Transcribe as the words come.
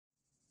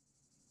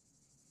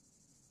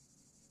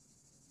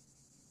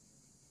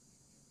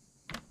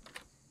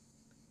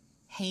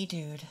Hey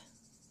dude,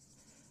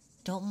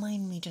 don't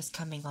mind me just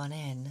coming on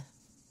in.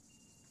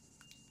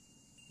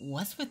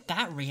 What's with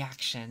that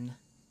reaction?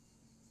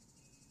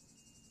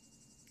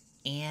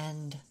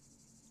 And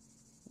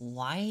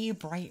why are you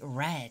bright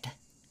red?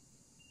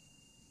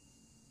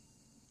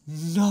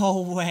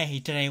 No way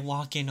did I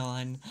walk in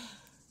on.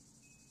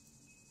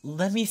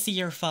 Let me see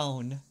your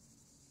phone.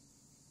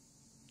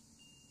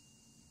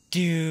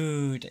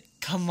 Dude,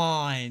 come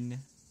on.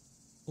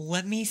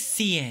 Let me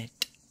see it.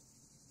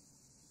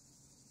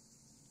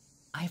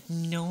 I've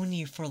known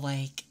you for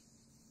like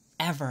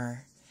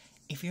ever.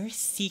 If you're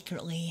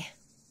secretly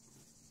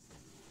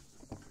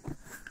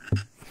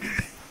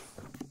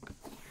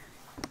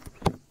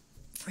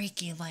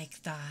freaky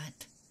like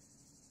that,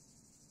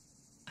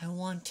 I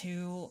want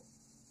to...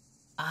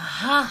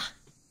 Aha!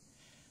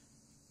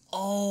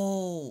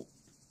 Oh,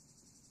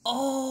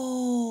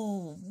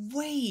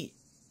 wait,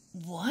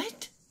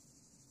 what?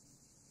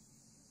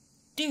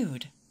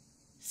 Dude,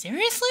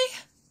 seriously?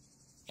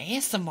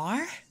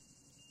 ASMR?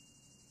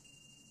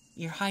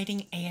 You're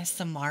hiding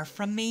ASMR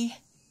from me?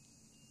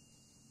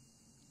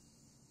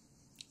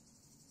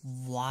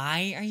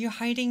 Why are you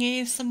hiding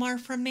ASMR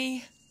from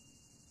me?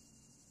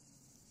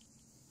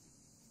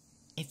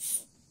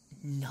 It's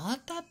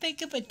not that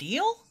big of a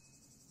deal?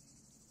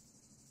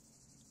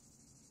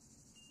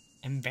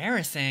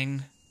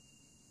 Embarrassing?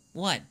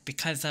 What,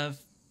 because of...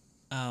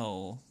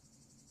 Oh.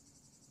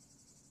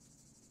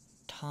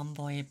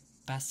 Tomboy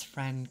best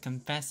friend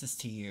confesses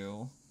to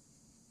you.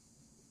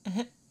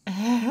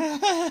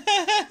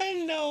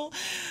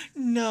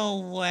 No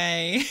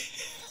way.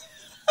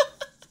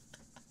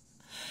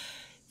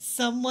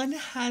 Someone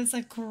has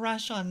a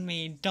crush on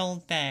me,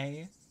 don't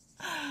they?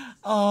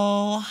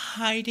 Oh,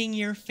 hiding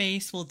your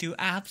face will do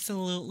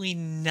absolutely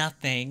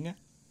nothing.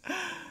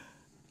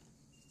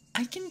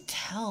 I can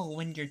tell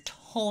when you're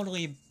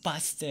totally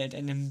busted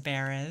and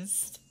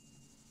embarrassed.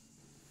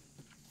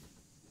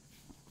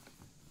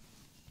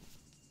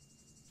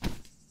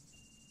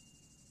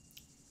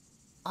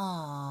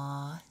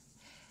 Aww.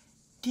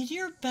 Did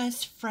your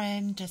best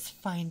friend just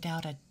find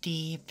out a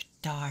deep,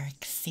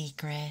 dark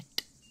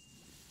secret?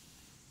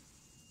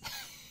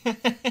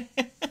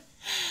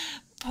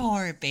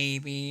 Poor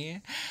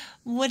baby.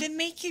 Would it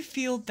make you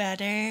feel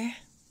better?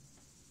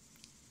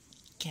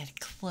 Get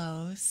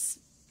close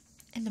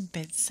and a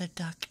bit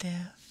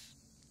seductive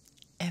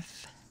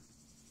if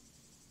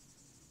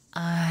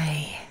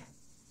I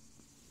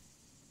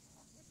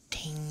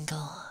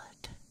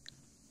tingled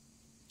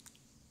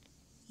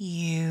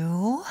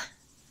you?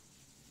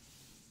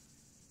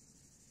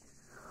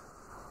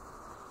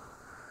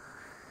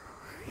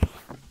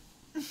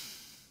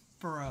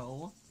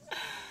 Bro,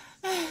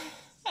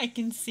 I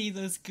can see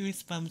those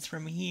goosebumps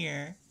from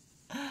here.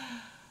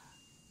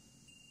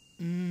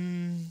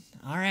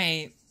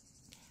 Alright.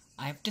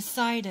 I've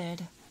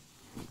decided.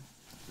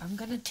 I'm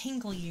gonna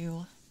tingle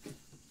you.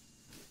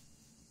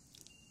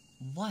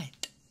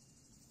 What?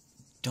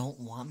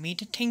 Don't want me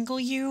to tingle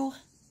you?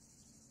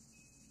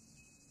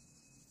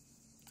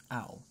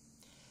 Oh.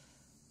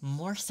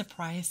 More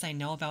surprised I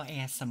know about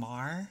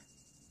ASMR?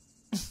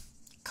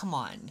 Come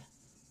on.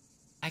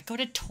 I go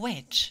to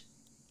Twitch.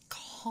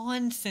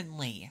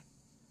 Constantly.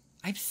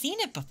 I've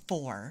seen it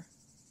before.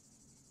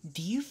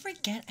 Do you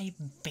forget I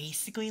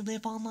basically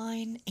live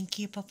online and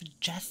keep up with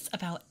just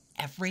about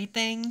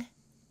everything?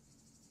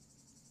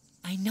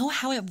 I know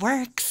how it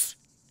works.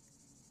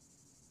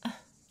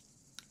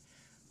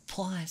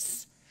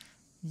 Plus,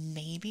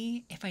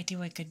 maybe if I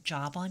do a good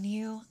job on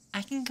you,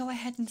 I can go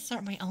ahead and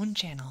start my own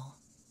channel.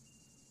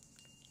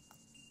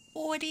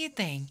 What do you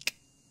think?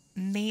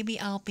 Maybe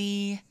I'll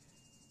be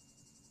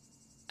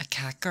a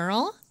cat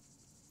girl?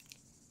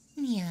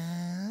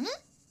 Yeah.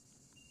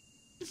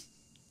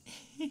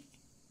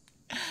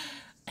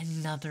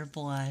 Another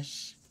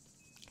blush.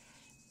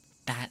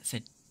 That's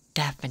a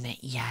definite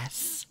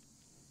yes.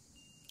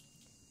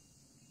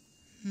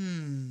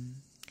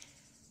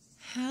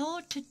 How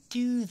to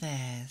do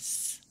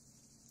this?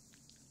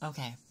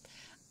 Okay,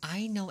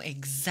 I know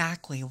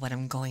exactly what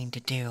I'm going to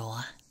do.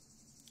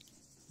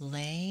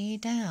 Lay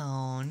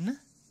down.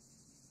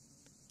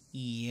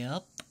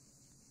 Yep.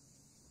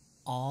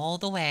 All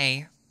the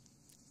way.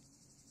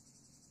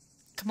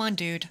 Come on,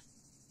 dude.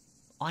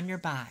 On your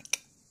back.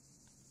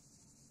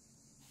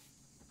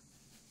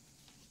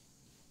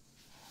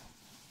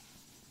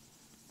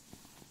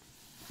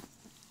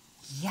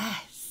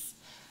 Yes!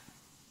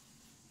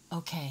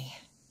 Okay,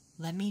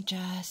 let me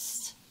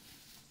just...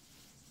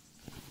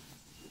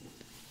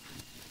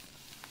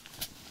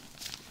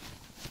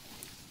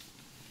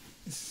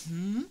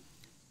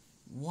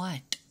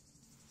 What?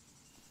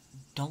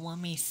 Don't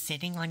want me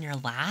sitting on your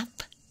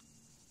lap?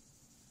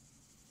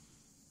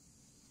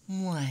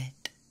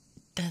 What?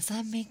 Does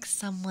that make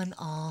someone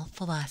all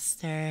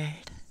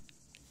flustered?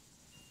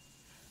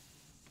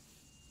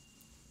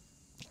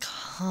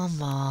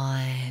 Come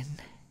on.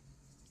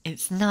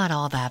 It's not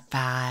all that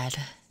bad.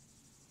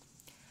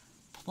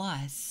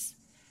 Plus,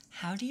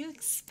 how do you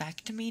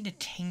expect me to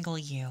tingle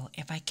you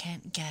if I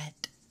can't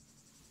get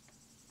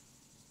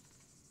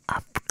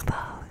up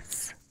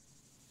close?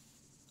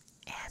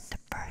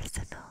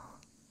 personal.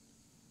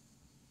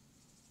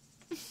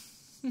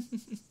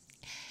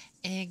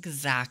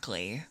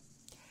 Exactly.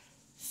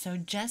 So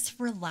just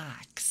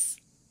relax.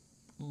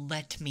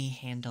 Let me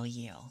handle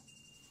you.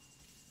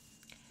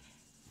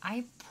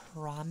 I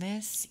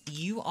promise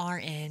you are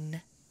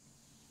in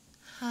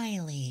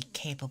highly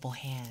capable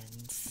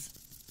hands.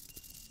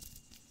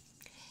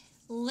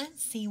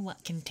 Let's see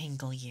what can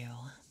tingle you.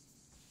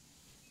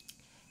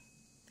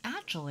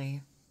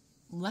 Actually,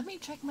 let me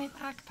check my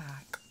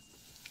backpack.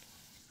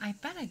 I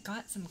bet I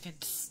got some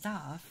good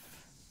stuff.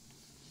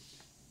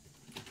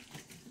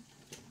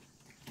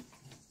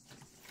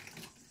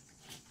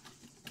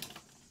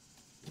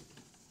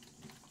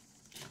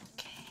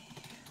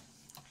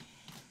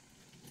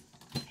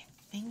 I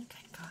think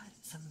I got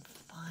some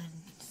fun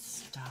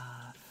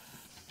stuff.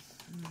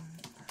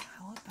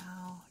 How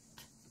about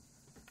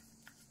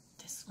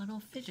this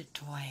little fidget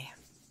toy?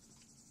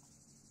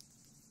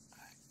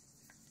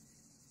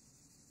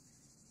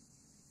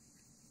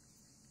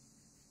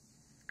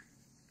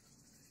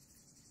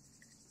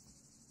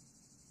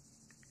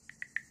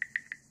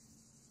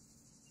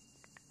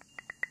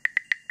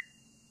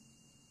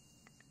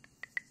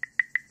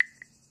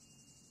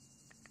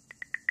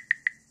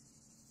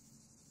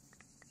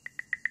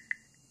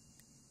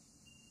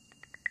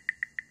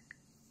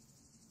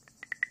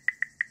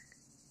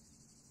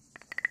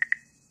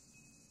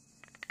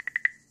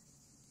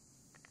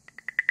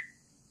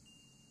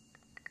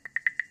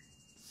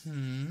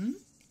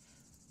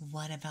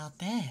 What about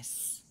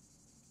this?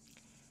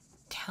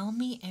 Tell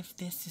me if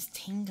this is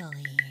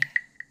tingly.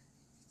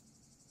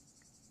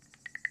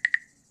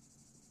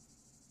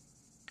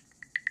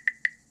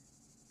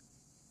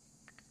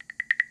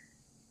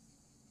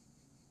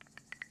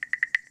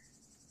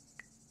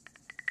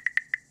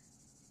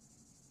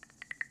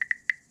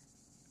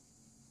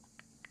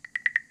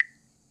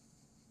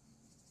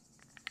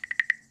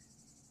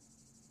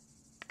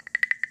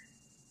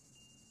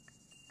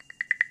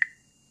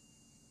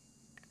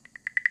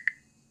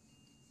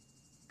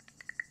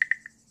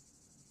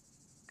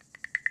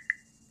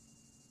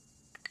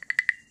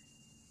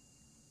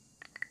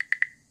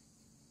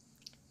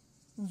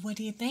 What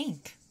do you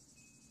think?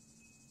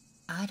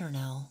 I don't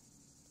know.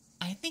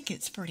 I think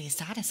it's pretty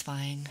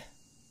satisfying.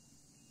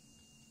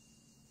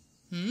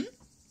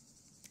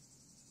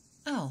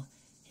 Oh,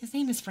 his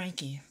name is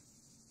Frankie.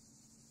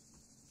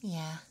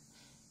 Yeah,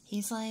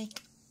 he's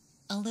like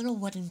a little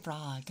wooden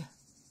frog.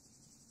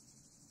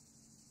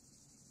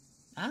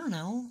 I don't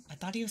know. I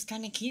thought he was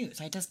kind of cute,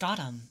 so I just got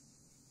him.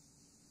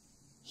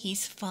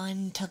 He's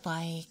fun to,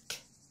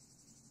 like,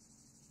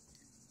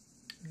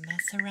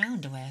 mess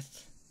around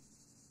with.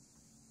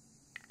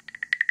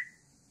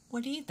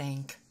 What do you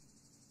think?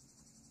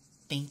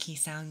 Think he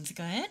sounds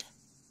good?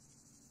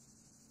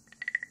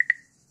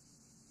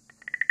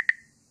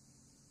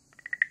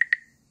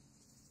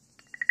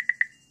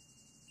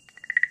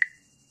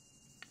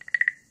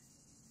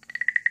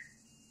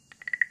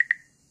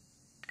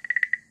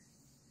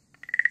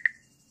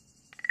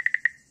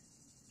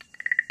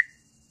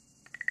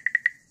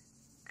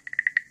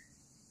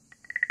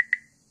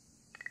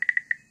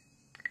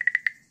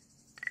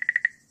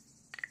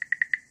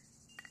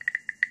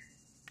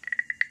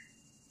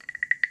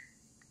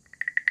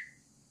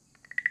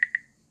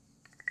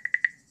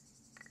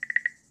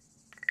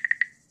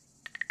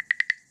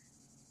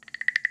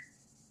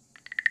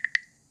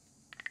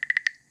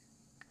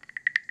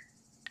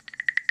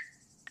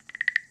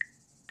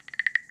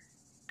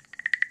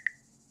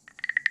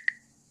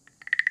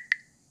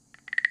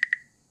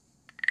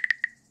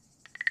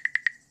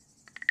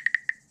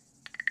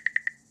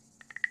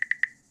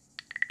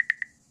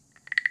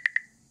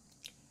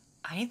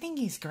 I think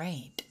he's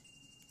great.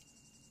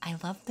 I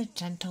love the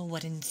gentle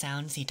wooden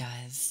sounds he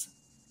does.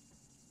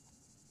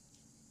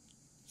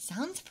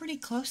 Sounds pretty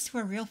close to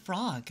a real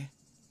frog,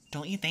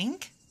 don't you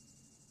think?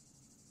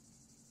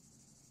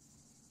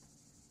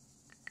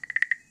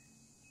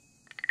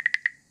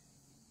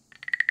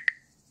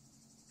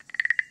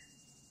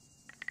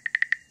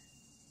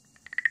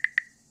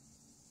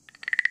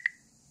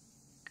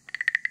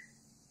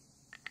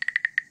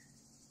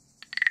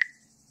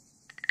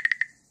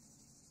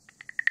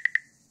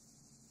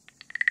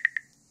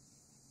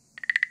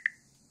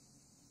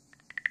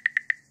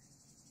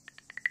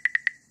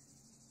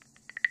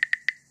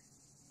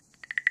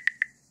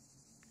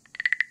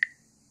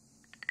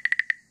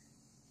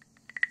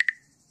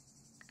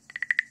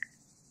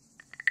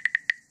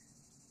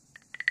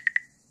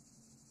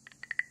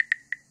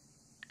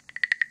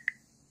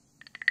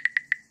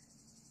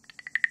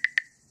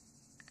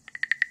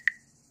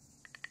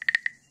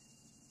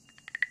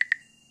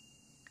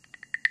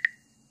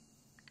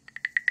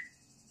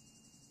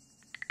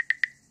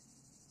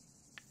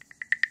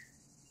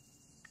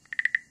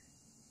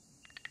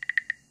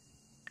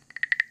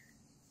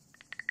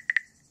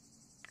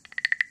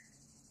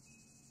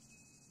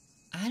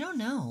 I don't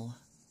know.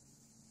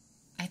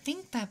 I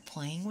think that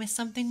playing with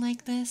something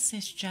like this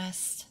is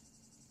just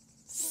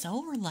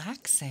so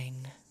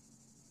relaxing.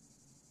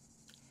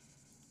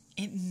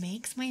 It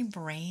makes my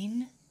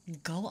brain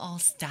go all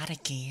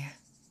staticky.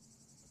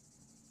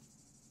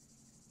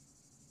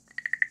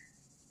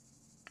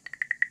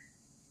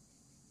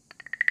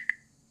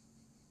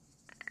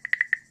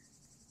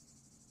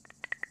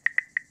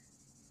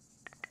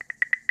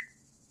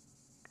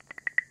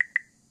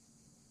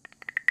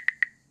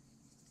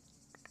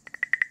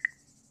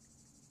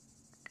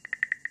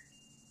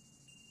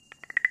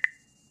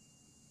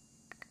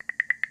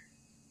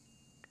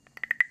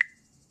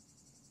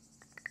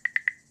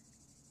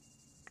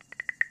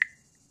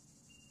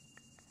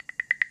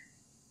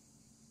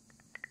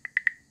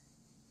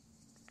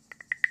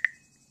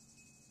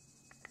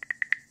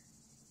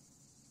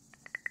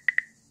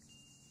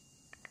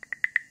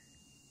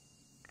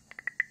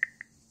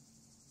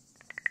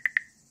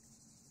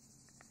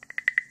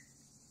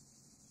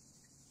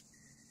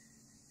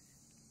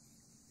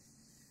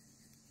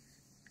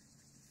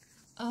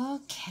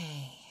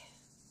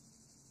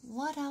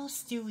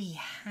 else do we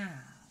have?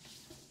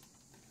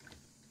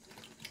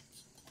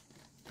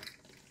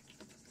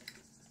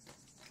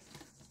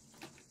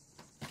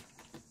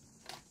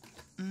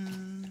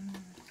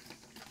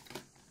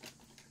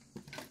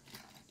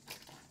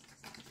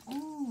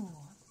 Ooh,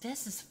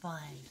 this is fun.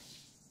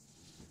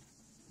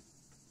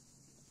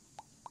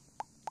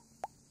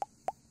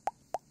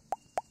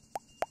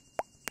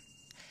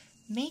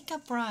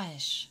 Makeup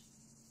brush.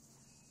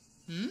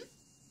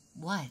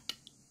 What?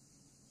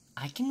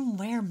 I can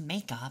wear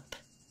makeup.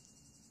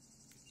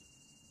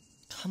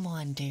 Come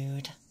on,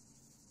 dude.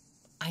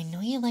 I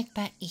know you like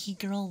that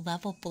e-girl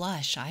level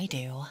blush, I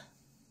do.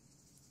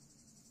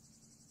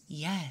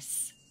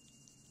 Yes,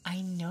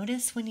 I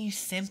noticed when you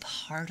simp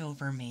hard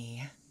over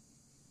me.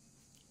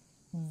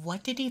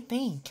 What did you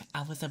think?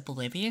 I was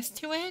oblivious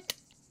to it?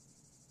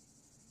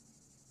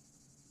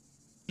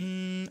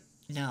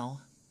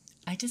 No.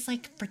 I just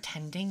like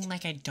pretending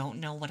like I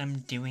don't know what I'm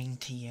doing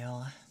to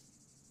you.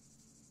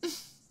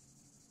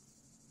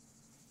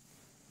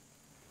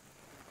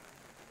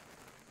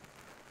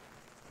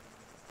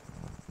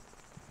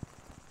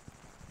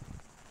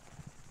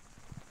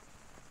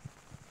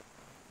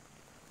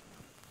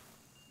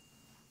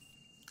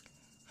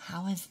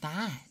 How is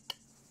that?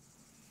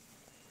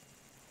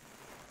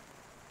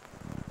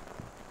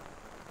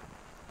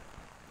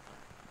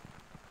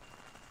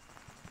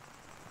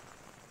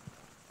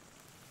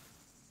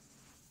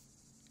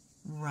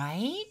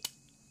 Right?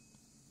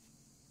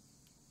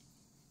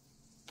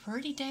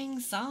 Pretty dang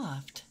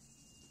soft.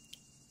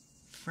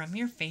 From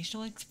your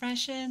facial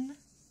expression,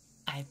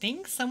 I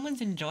think someone's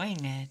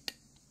enjoying it.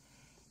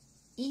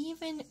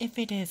 Even if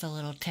it is a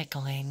little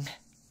tickling.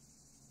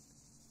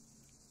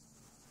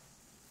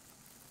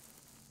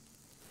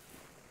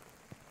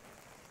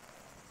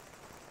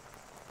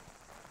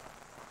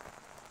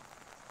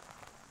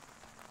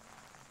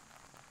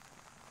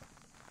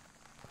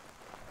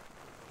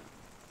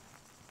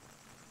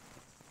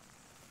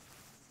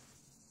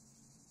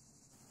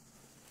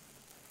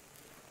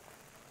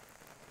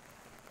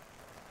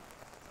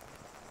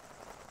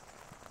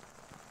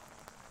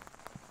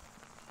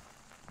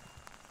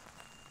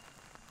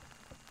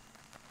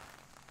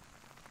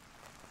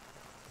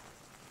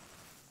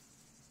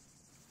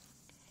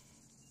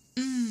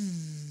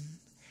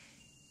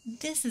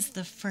 This is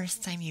the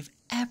first time you've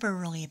ever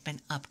really been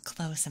up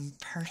close and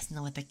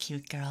personal with a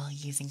cute girl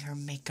using her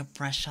makeup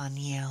brush on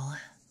you.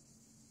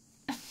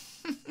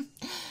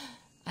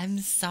 I'm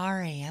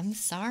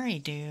sorry,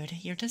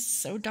 dude. You're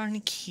just so darn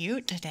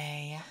cute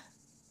today.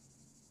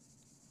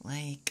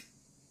 Like,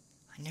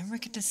 I never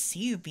get to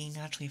see you being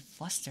naturally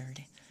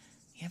flustered.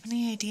 You have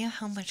any idea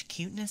how much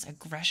cuteness,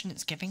 aggression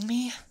it's giving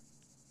me?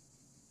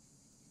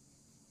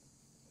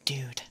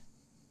 Dude,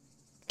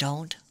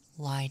 don't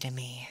lie to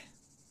me.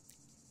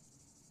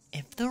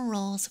 If the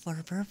roles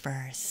were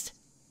reversed,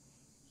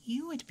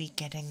 you would be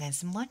getting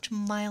as much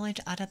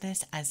mileage out of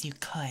this as you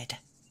could.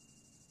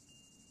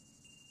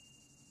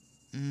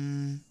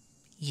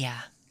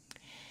 Yeah.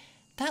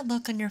 That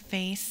look on your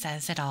face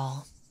says it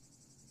all.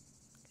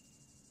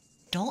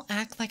 Don't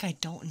act like I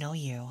don't know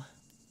you.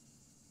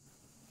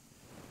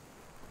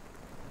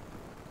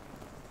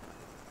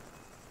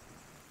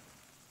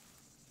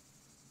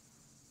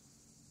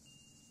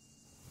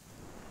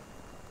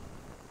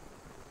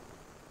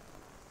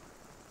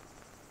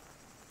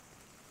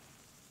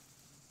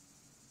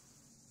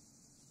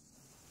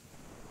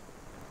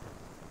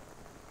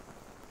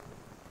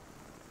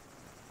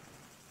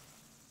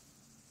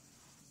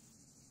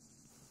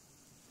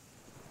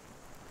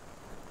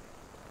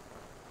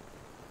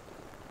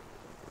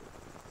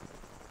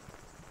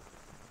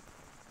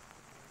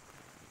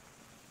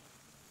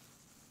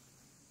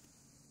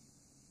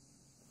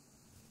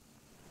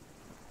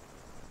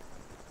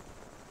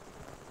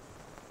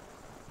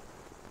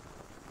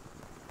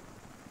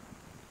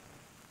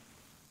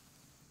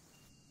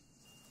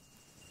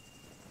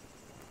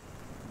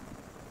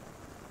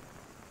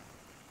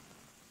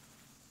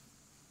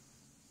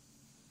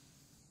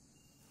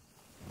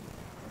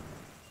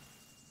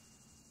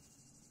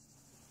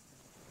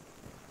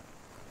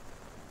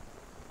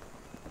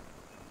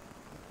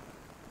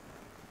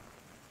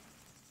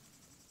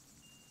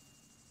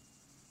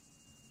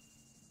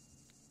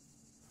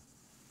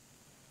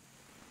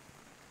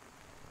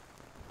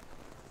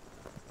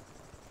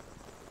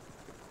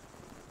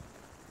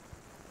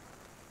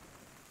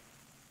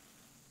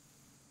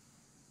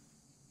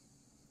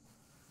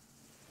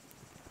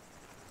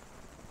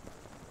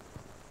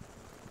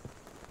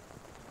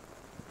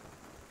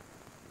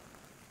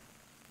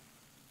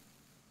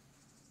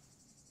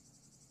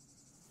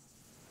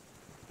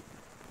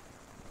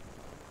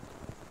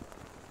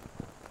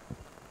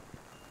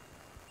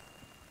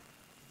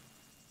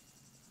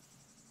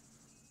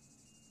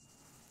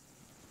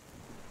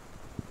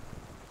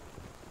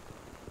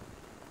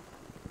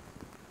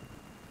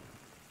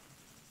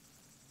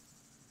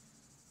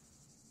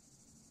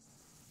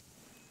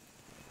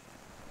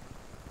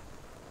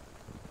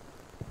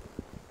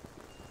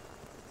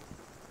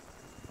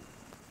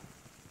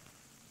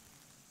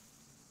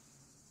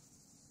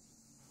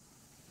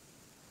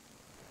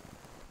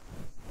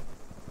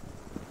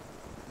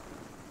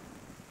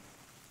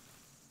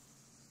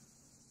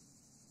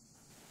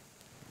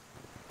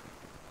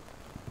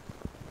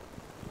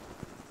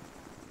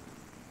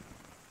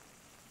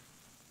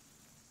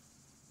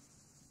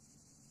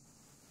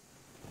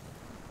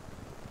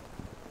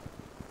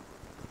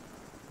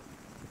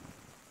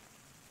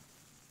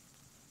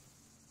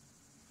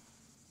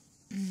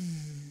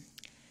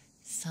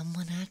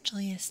 Someone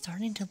actually is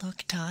starting to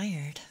look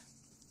tired.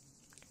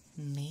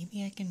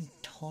 Maybe I can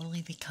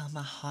totally become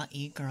a hot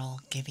e-girl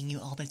giving you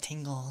all the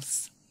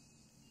tingles.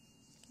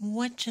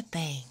 What you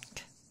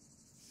think?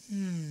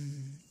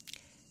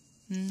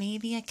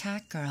 Maybe a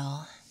cat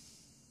girl.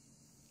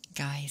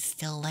 Guys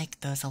still like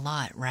those a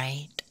lot,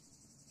 right?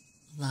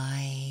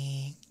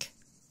 Like...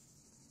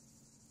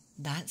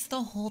 That's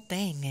the whole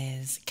thing,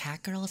 is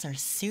cat girls are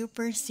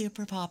super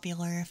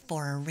popular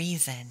for a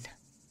reason.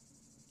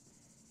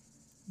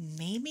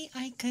 Maybe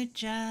I could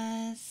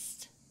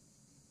just...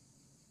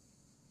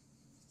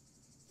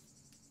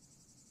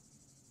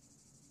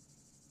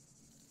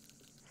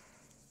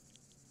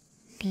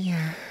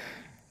 Nia.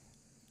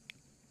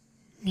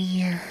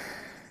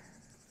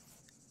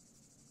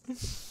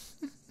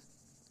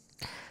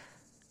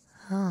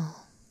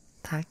 Oh,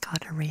 that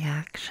got a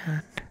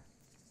reaction.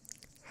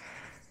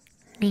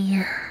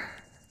 Nia.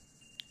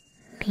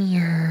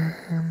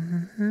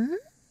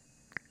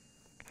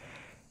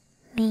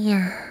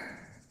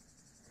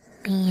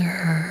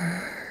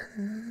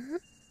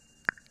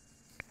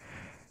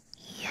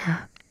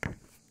 Yep.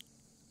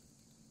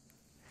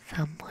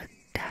 Someone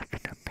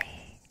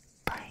definitely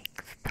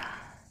likes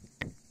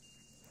that.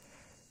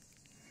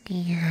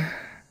 Nia.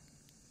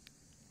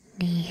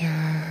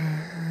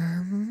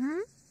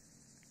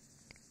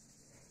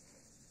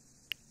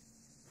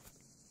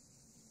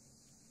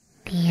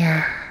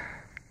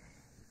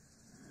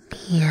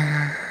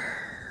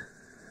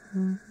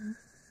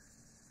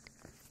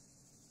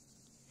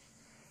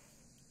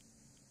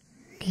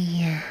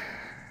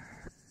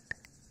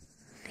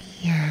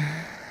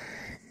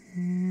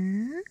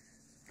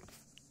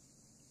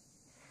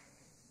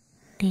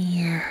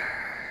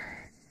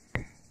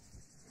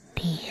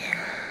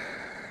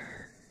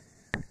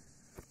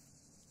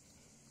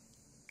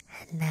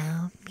 And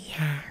now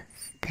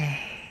stay.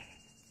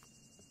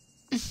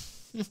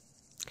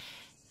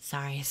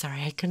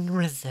 Sorry, I couldn't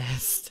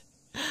resist.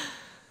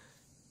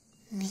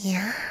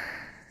 Nia?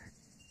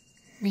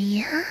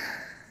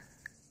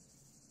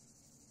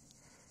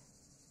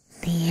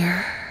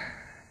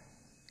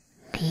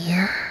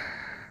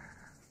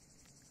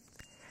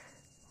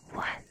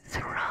 What's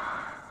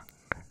wrong?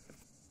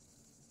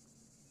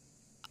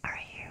 Are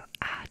you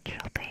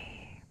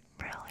actually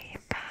really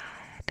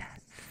bad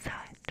at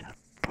such a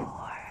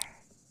poor,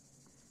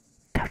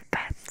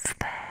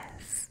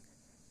 defenseless,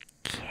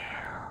 cute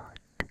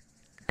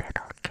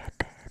little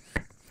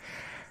kitten?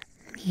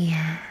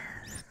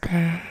 Yes,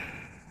 there.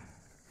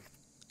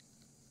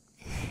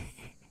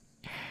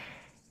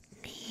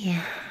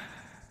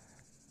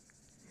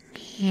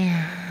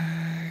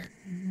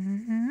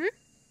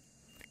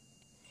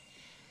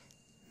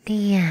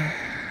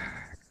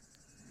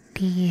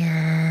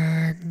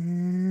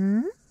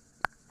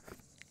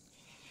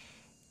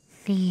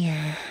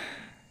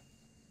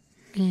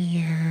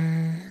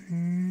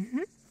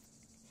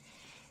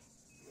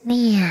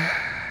 Nia.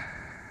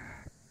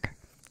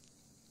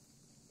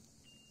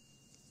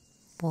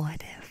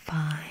 What if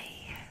I...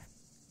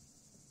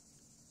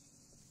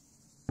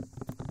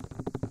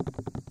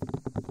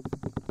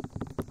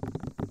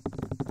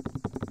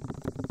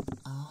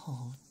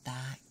 Oh,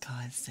 that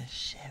caused a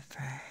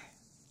shiver.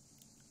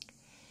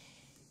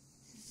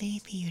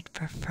 Maybe you'd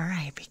prefer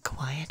I be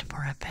quiet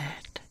for a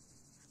bit,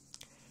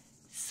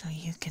 so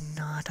you can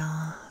nod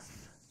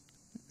off.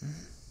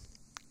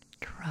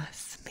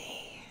 Trust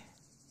me,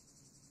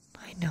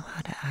 I know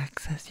how to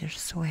access your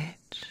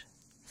switch,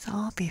 so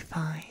I'll be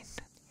fine.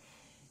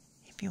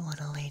 If you want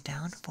to lay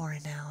down for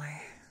an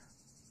hour,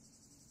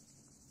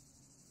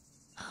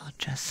 I'll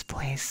just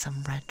play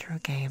some retro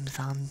games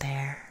on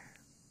there.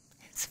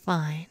 It's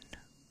fine.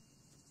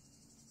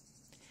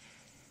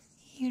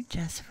 You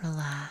just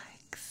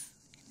relax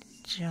and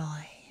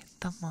enjoy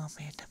the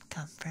moment of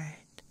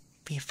comfort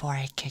before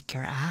I kick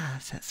your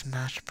ass at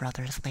Smash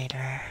Brothers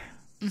later.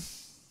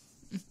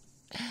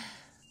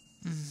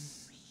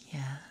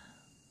 Yeah.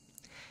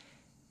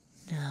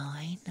 No,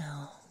 I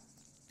know.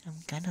 I'm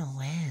gonna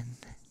win.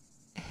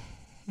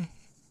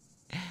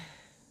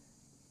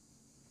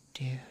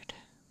 Dude,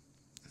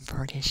 I'm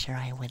pretty sure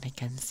I win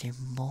against you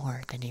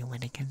more than you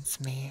win against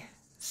me,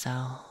 so...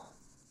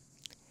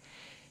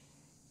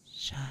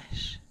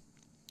 Shush.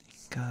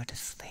 Go to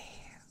sleep.